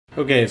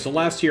Okay, so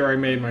last year I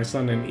made my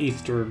son an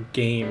Easter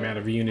game out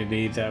of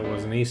Unity that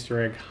was an Easter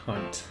egg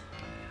hunt.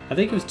 I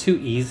think it was too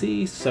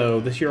easy, so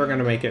this year I'm going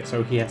to make it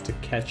so he has to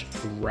catch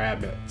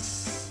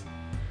rabbits.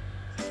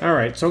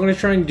 Alright, so I'm going to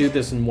try and do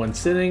this in one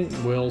sitting.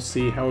 We'll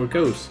see how it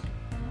goes.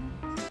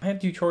 I have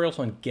tutorials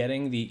on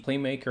getting the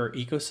Playmaker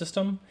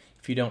ecosystem.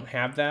 If you don't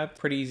have that,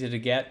 pretty easy to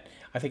get.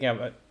 I think I have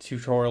a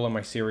tutorial in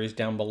my series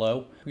down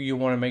below. You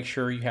want to make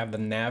sure you have the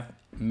nav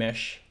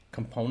mesh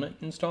component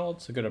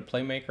installed, so go to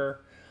Playmaker,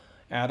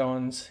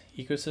 add-ons,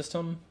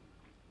 ecosystem,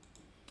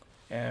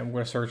 and we're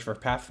going to search for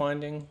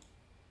pathfinding,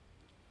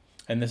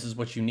 and this is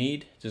what you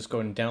need. Just go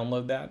and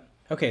download that.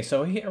 Okay,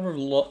 so here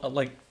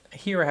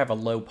I have a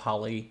low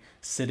poly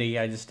city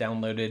I just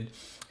downloaded,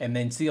 and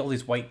then see all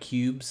these white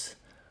cubes.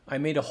 I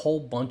made a whole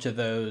bunch of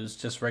those,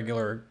 just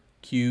regular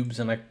cubes,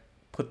 and I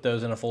put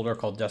those in a folder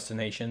called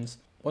destinations.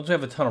 Once we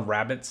have a ton of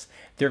rabbits,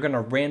 they're going to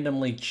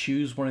randomly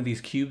choose one of these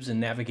cubes and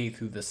navigate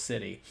through the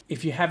city.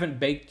 If you haven't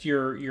baked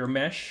your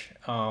mesh,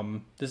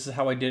 this is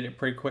how I did it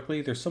pretty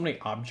quickly. There's so many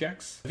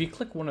objects. If you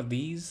click one of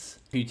these,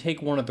 you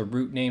take one of the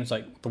root names,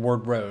 like the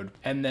word road,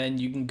 and then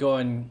you can go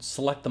and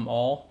select them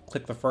all.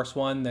 Click the first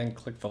one, then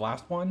click the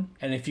last one.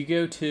 And if you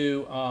go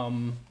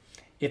to,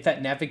 if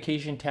that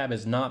navigation tab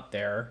is not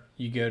there,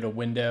 you go to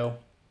Window,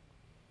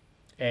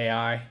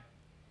 AI,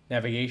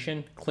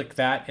 Navigation, click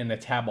that, and the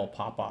tab will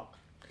pop up.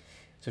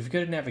 So if you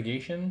go to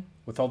navigation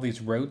with all these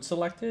roads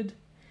selected,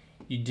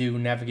 you do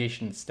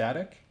navigation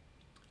static,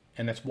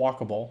 and it's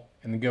walkable,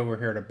 and then go over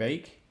here to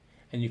bake,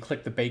 and you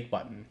click the bake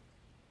button.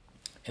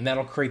 And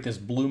that'll create this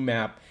blue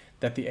map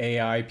that the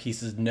AI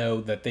pieces know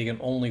that they can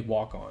only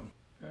walk on.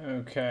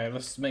 Okay,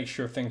 let's make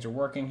sure things are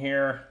working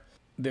here.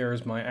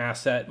 There's my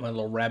asset, my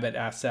little rabbit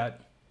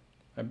asset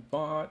I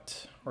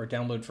bought or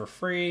download for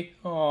free.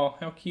 Oh,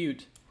 how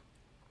cute.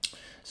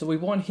 So we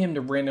want him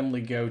to randomly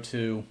go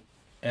to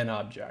an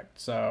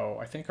object. So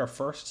I think our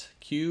first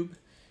cube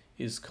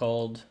is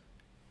called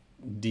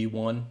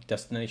D1,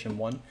 destination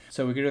 1.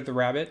 So we go to the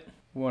rabbit,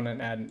 we want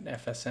to add an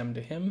FSM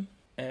to him,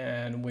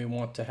 and we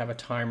want to have a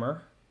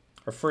timer.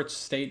 Our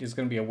first state is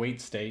going to be a wait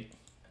state.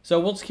 So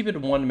we'll just keep it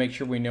at 1 to make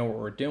sure we know what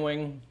we're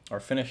doing. Our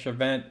finish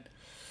event,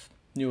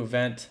 new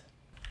event,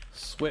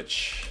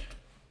 switch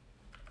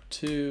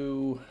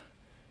to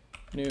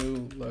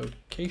new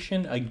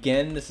location.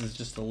 Again, this is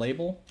just a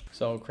label.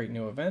 So I'll create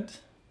new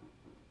event.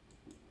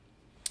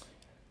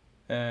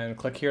 And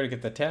click here to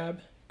get the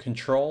tab.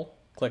 Control,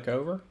 click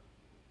over.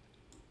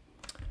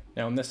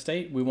 Now in this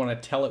state, we want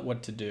to tell it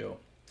what to do.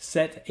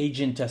 Set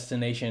agent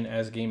destination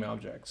as game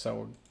object. So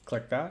we'll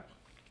click that.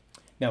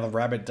 Now the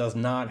rabbit does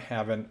not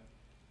have an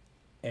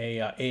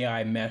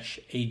AI mesh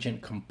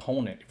agent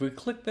component. If we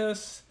click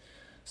this,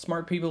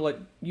 smart people at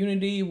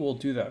Unity will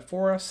do that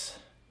for us.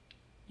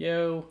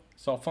 Yo,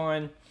 it's all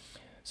fine.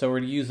 So we're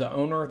going to use the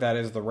owner, that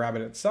is the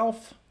rabbit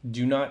itself.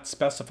 Do not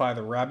specify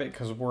the rabbit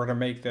because we're going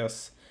to make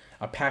this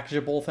a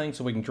packageable thing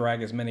so we can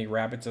drag as many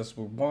rabbits as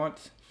we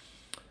want.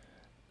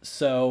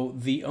 So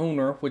the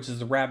owner, which is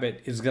the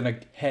rabbit, is going to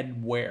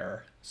head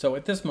where? So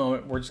at this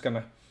moment, we're just going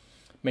to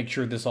make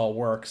sure this all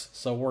works.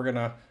 So we're going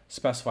to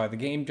specify the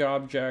game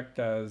object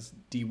as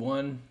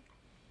D1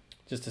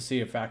 just to see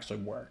if it actually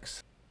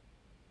works.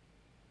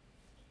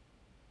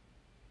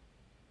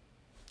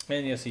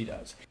 And yes, he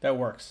does. That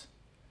works.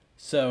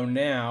 So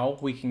now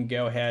we can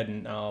go ahead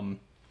and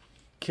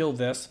kill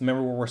this.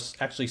 Remember, we're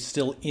actually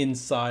still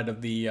inside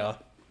of the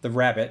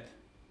rabbit.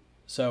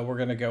 So we're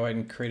going to go ahead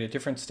and create a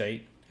different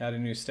state, add a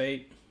new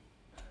state.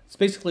 It's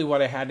basically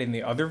what I had in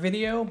the other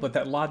video, but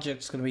that logic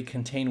is going to be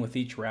contained with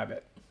each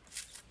rabbit.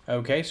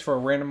 Okay, so for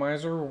a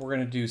randomizer, we're going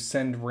to do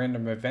send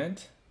random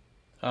event.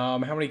 How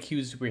many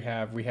queues do we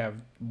have? We have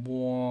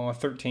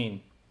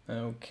 13.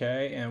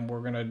 Okay, and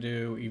we're going to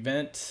do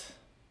event,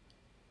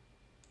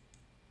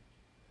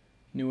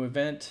 new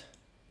event,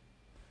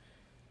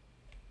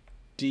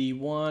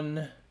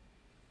 D1,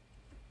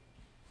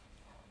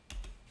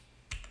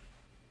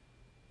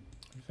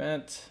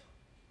 event,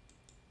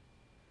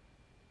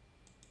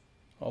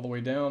 all the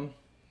way down,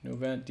 new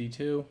event,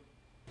 D2.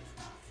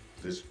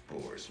 This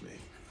bores me.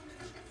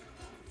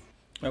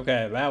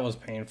 Okay, that was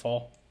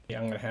painful. Yeah,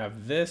 I'm going to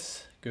have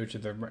this go to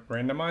the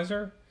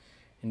randomizer,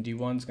 and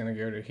D1 is going to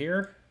go to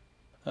here.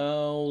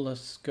 Oh,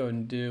 let's go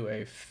and do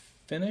a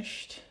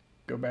finished.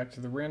 Go back to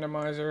the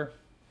randomizer.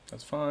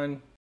 That's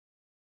fine.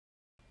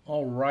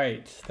 All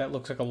right, that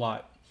looks like a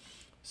lot.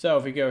 So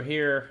if we go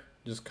here,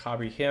 just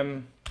copy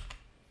him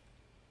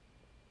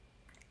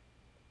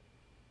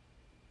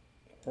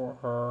or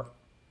her,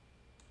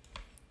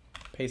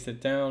 paste it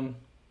down.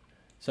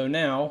 So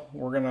now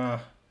we're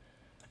gonna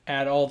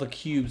add all the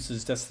cubes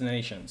as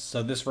destinations.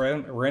 So this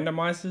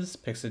randomizes,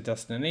 picks a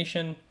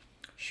destination,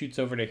 shoots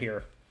over to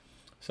here.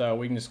 So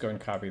we can just go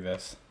and copy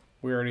this.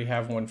 We already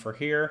have one for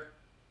here.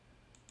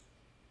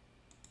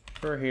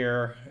 For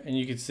here, and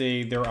you can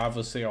see they're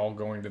obviously all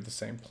going to the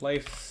same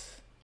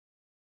place.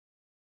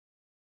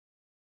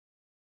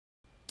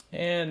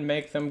 And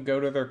make them go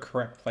to their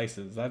correct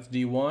places. That's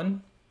D1,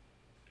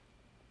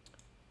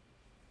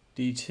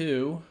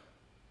 D2,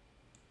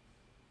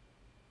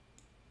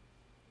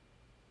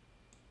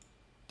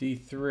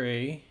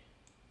 D3.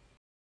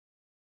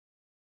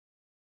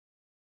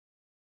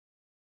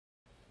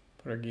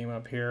 Put our game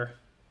up here.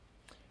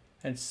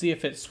 And see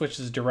if it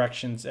switches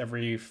directions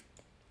every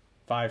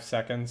 5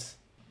 seconds.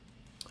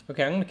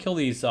 Okay, I'm going to kill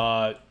these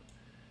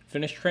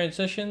finish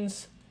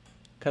transitions.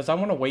 Because I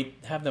want to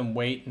have them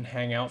wait and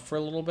hang out for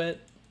a little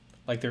bit.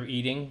 Like they're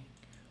eating.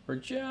 For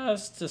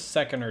just a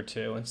second or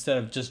two. Instead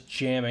of just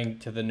jamming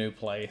to the new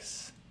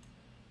place.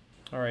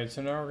 Alright,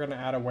 so now we're going to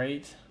add a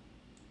wait.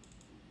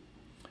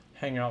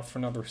 Hang out for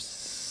another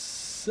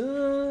second.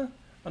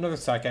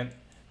 And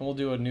we'll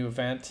do a new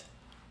event.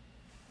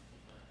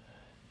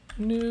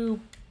 New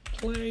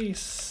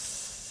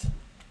place.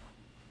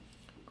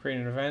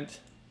 Create an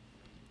event.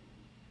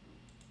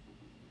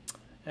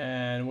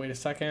 And wait a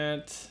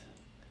second.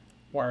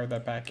 Wire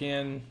that back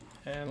in.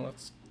 And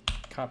let's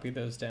copy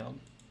those down.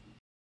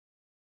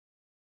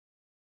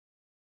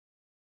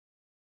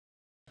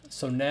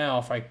 So now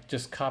if I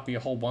just copy a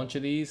whole bunch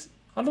of these.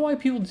 I don't know why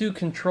people do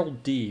Control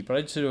D, but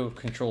I just do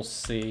Control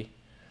C.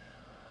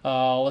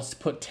 Let's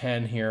put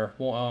 10 here.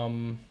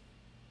 Well,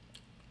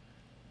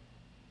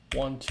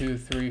 1, 2,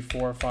 3,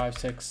 4, 5,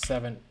 6,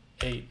 7,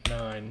 8,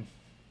 9.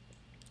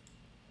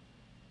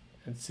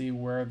 And see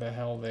where the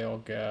hell they all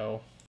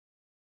go.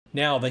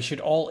 Now they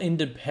should all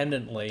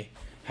independently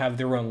have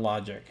their own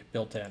logic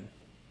built in.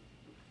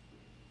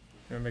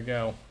 There we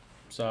go.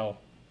 So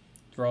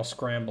they're all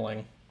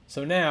scrambling.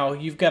 So now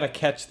you've got to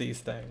catch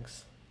these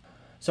things.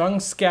 So I'm going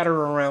to scatter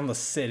around the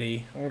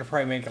city. I'm going to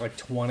probably make it like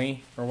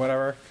 20 or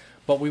whatever.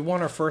 But we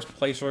want our first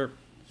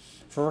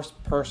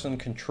person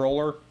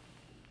controller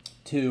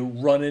to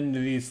run into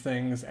these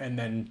things and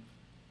then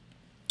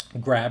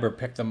grab or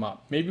pick them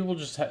up. Maybe we'll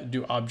just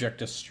do object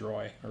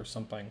destroy or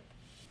something.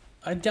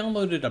 I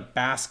downloaded a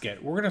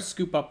basket. We're going to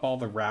scoop up all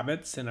the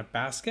rabbits in a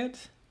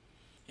basket.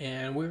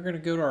 And we're going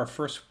to go to our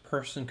first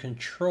person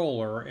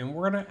controller and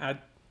we're going to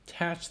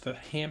attach the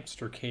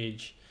hamster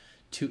cage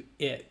to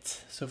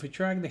it. So if we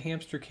drag the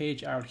hamster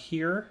cage out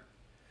here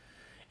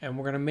and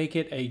we're going to make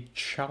it a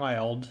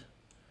child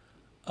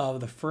of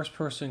the first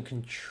person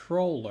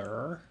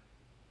controller.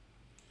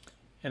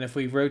 And if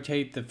we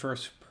rotate the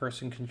first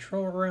person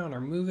controller around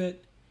or move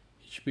it,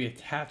 it should be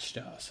attached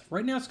to us.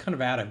 Right now it's kind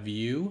of out of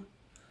view.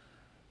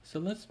 So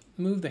let's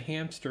move the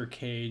hamster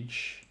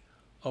cage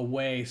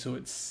away so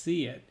it's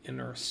see it in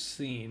our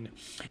scene.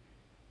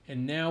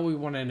 And now we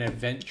want an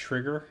event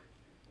trigger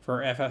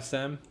for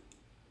FSM.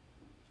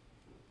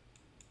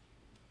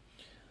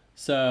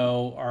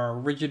 So our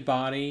rigid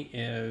body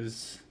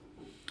is,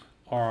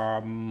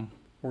 we're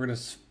going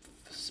to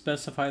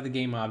specify the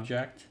game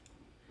object.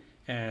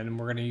 And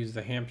we're going to use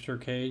the hamster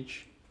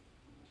cage.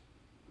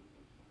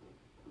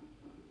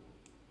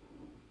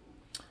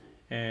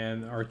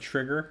 And our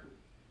trigger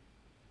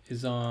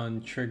is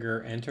on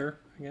trigger enter,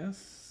 I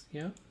guess.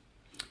 Yeah.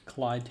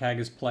 Collide tag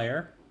is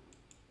player.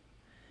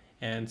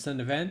 And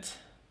send event.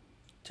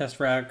 Test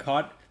rabbit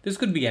caught. This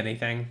could be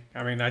anything.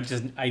 I mean,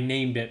 I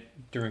named it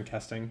during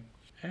testing.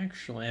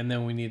 Actually, and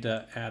then we need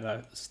to add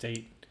a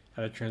state,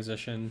 add a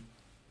transition.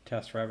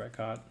 Test rabbit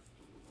caught.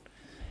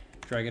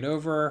 Drag it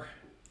over.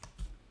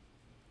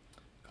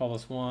 Call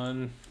this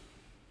one.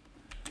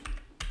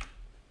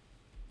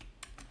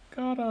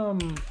 Got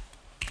him.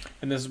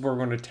 And this is where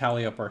we're going to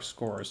tally up our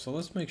scores. So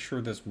let's make sure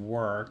this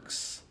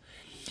works.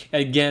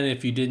 Again,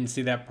 if you didn't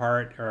see that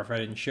part, or if I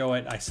didn't show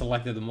it, I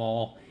selected them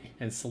all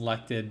and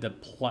selected the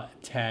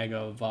tag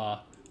of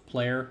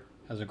player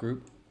as a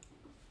group.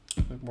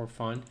 A bit more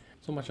fun.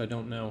 So much I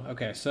don't know.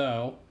 Okay,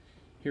 so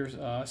here's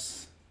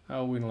us.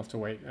 Oh, we don't have to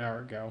wait.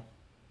 There we go.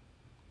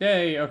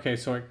 Yay! Okay,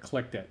 so I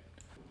clicked it.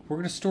 We're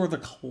going to store the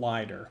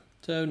collider.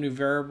 So new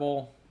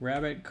variable,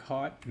 rabbit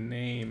caught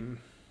name.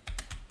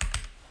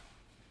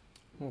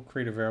 We'll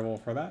create a variable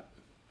for that.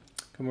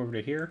 Come over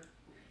to here,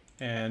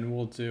 and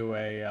we'll do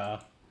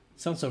a,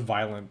 sounds so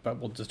violent, but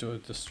we'll just do a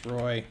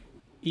destroy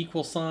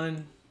equal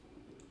sign,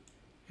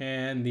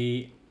 and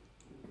the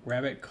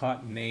rabbit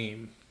caught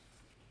name.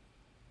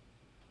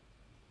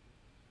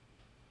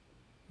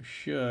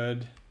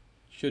 Should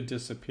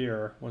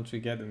disappear once we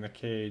get in the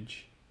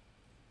cage.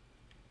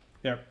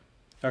 Yep.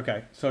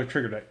 Okay, so I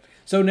triggered it.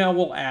 So now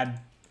we'll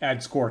add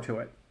score to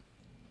it.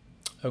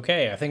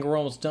 Okay, I think we're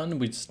almost done.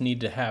 We just need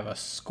to have a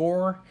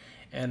score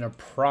and a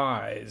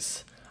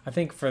prize. I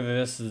think for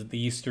this, the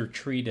Easter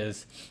treat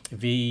is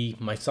if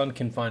my son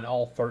can find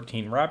all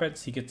 13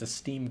 rabbits, he gets a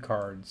Steam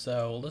card.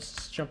 So let's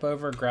just jump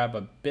over, grab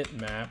a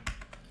bitmap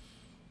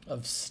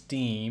of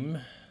Steam.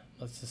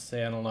 Let's just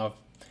say, I don't know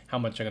how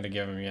much I'm going to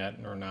give him yet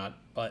or not,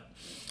 but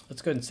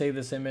let's go ahead and save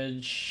this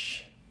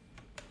image.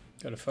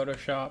 Go to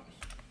Photoshop.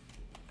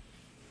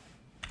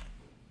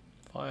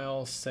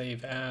 File,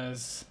 save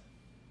as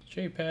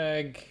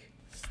JPEG,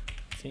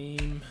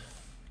 Steam,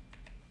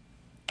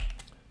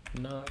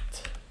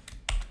 not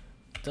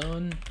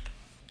done.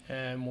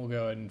 And we'll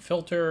go ahead and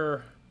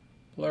filter,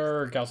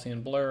 blur,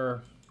 Gaussian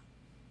blur,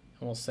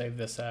 and we'll save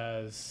this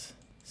as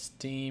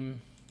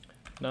Steam,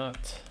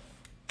 not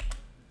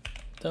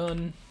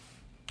done.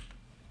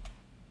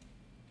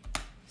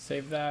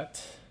 Save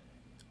that.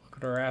 Look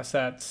at our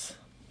assets.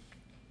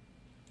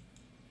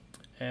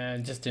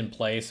 And just in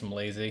place, I'm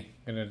lazy.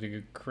 I'm gonna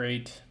do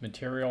create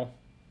material,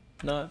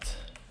 not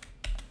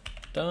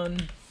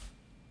done.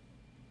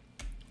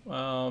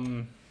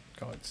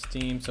 Call it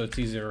Steam so it's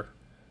easier.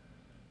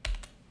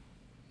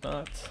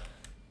 Not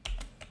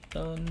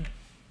done.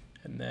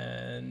 And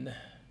then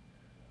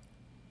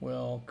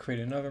we'll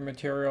create another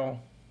material.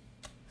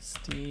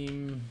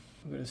 Steam,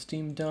 we'll go to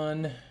Steam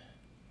done.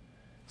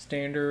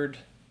 Standard.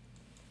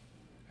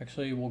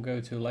 Actually, we'll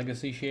go to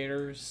legacy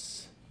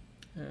shaders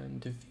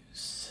and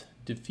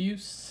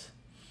diffuse.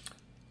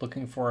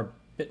 Looking for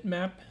a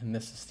bitmap, and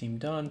this is Steam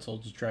done, so I'll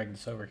just drag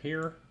this over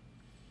here.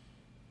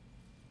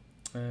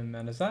 And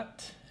that is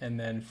that. And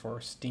then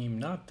for Steam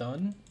not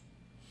done,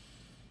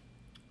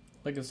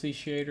 legacy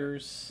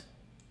shaders,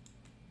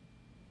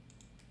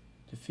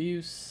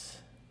 diffuse,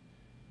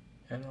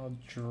 and I'll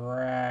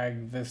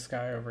drag this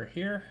guy over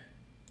here.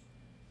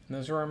 And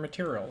those are our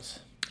materials.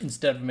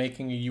 Instead of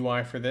making a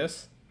UI for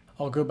this,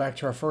 I'll go back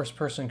to our first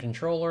person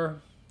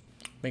controller,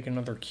 make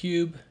another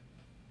cube,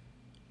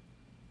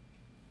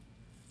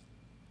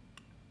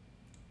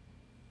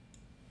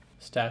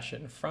 stash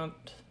it in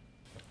front.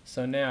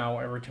 So now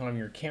every time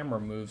your camera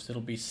moves,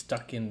 it'll be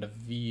stuck into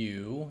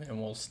view, and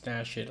we'll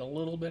stash it a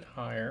little bit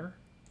higher,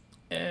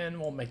 and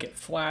we'll make it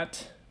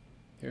flat.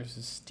 Here's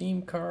the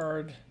Steam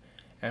card,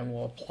 and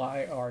we'll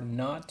apply our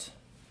not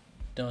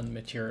done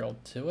material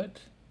to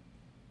it.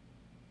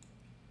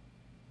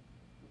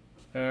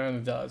 And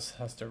it does,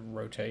 has to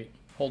rotate.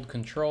 Hold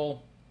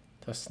control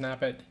to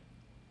snap it.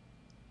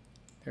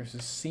 There's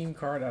the Steam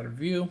card out of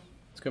view.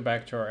 Let's go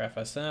back to our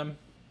FSM,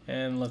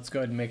 and let's go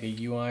ahead and make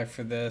a UI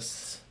for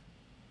this.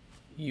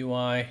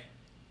 UI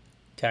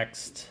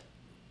text.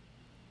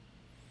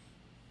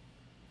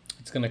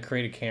 It's going to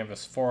create a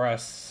canvas for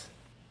us.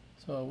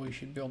 So we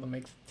should be able to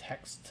make the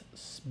text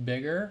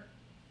bigger.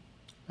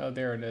 Oh,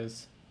 there it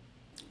is.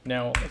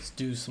 Now let's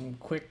do some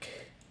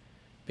quick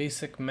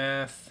basic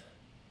math,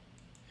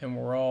 and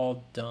we're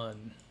all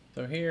done.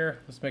 So here,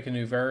 let's make a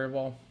new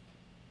variable.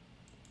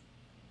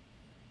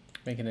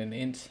 Make it an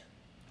int.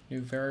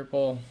 New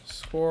variable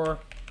score.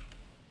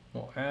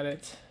 We'll add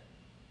it.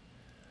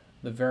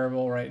 The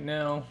variable right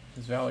now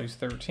is value is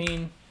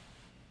 13.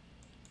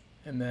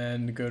 And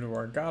then go to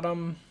our got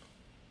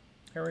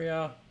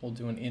area. We'll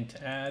do an int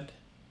add.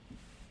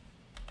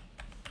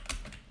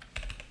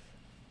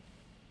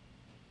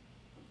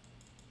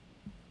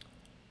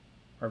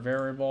 Our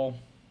variable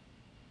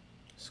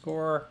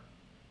score,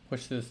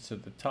 push this to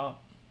the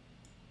top.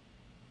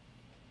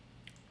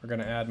 We're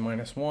going to add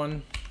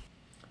 -1.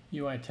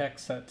 UI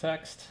text set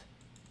text.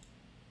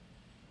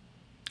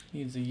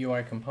 Needs a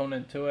UI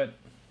component to it.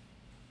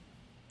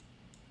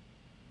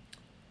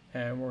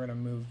 And we're going to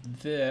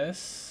move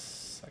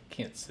this. I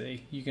can't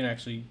see. You can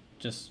actually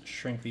just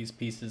shrink these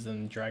pieces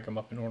and drag them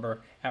up in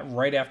order.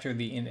 Right after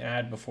the int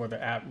add, before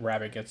the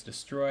rabbit gets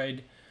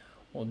destroyed,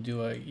 we'll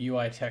do a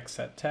UI text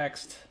set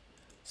text.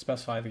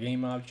 Specify the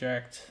game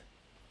object.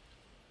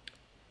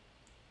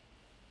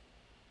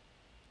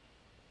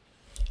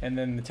 And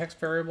then the text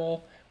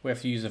variable, we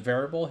have to use a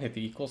variable, hit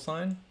the equal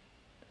sign.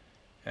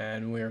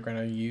 And we are going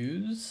to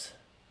use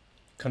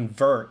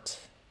convert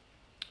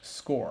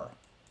score.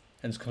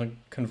 And it's going to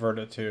convert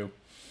it to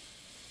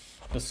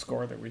the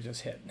score that we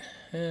just hit.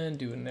 And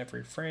do it in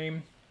every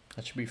frame.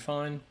 That should be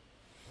fine.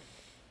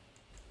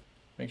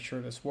 Make sure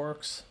this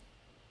works.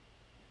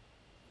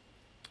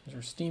 There's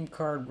our Steam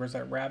card. Where's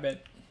that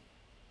rabbit?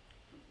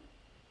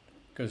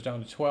 Goes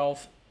down to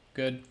 12.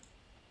 Good.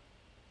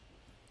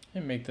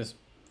 And make this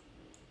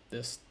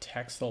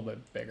text a little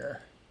bit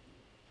bigger.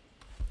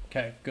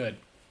 Okay, good.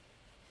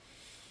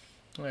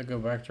 I'm going to go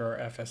back to our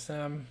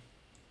FSM.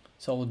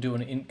 So we'll do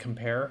an int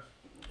compare.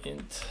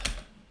 Int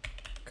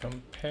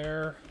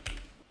compare.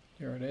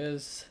 Here it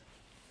is.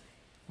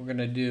 We're going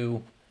to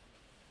do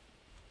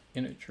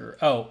integer.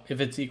 Oh, if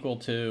it's equal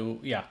to,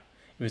 yeah.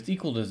 If it's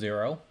equal to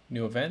 0,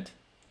 new event.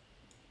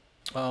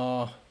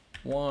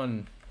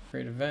 1,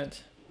 create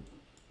event.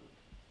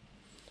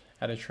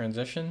 Add a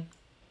transition.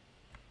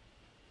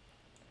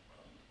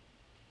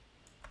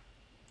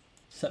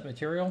 Set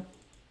material.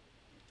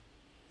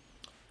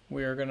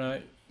 We are going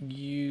to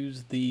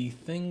use the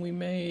thing we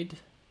made.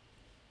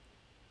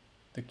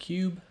 The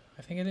cube,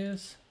 I think it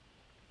is.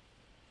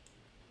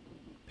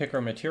 Pick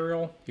our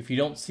material. If you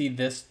don't see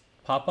this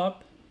pop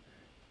up,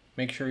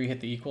 make sure you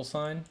hit the equal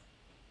sign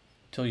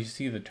until you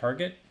see the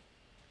target.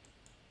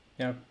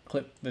 Now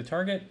click the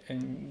target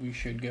and we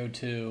should go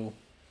to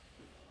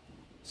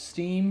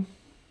Steam.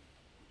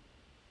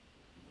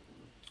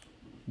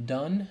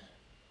 Done.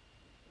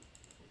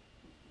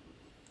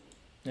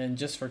 And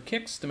just for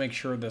kicks, to make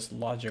sure this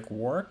logic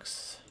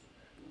works,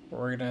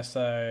 we're gonna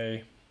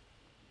say,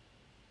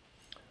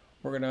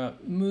 we're gonna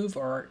move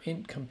our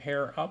int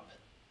compare up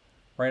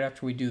right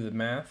after we do the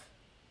math.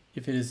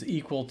 If it is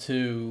equal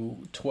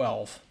to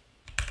 12,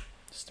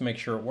 just to make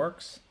sure it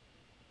works.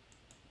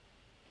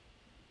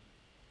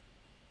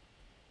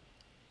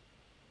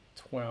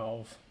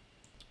 12.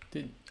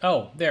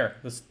 Oh, there,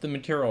 the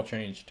material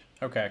changed.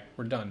 Okay,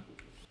 we're done.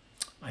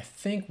 I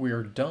think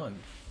we're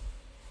done.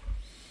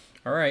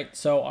 All right,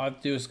 so all I have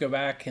to do is go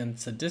back and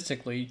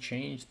sadistically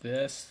change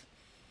this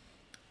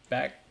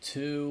back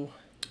to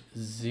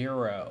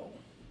 0.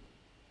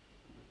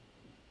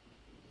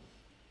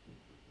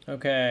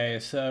 Okay,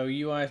 so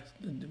UI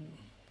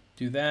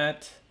do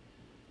that.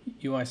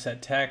 UI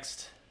set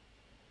text,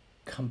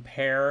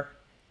 compare,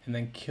 and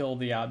then kill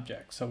the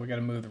object. So we got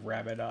to move the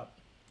rabbit up.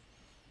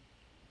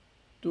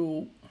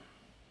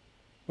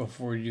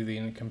 Before we do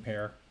the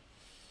compare.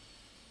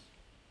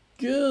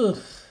 Ugh.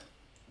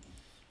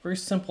 Very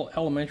simple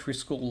elementary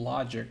school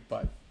logic,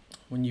 but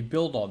when you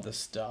build all this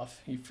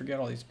stuff, you forget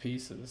all these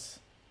pieces.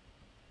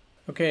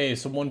 Okay,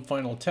 so one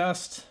final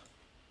test.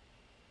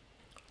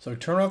 So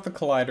turn off the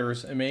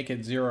colliders and make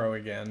it 0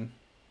 again.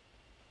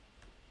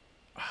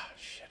 Ah,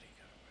 shit, he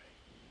got away.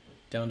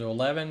 Down to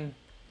 11.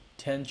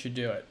 10 should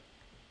do it.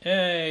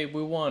 Hey,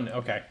 we won.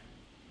 Okay.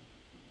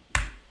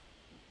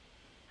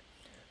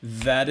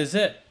 That is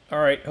it. All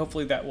right,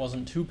 hopefully that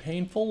wasn't too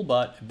painful,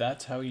 but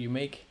that's how you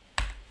make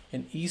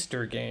an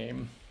Easter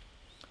game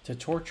to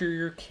torture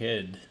your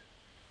kid.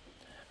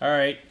 All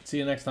right, see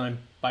you next time.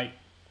 Bye.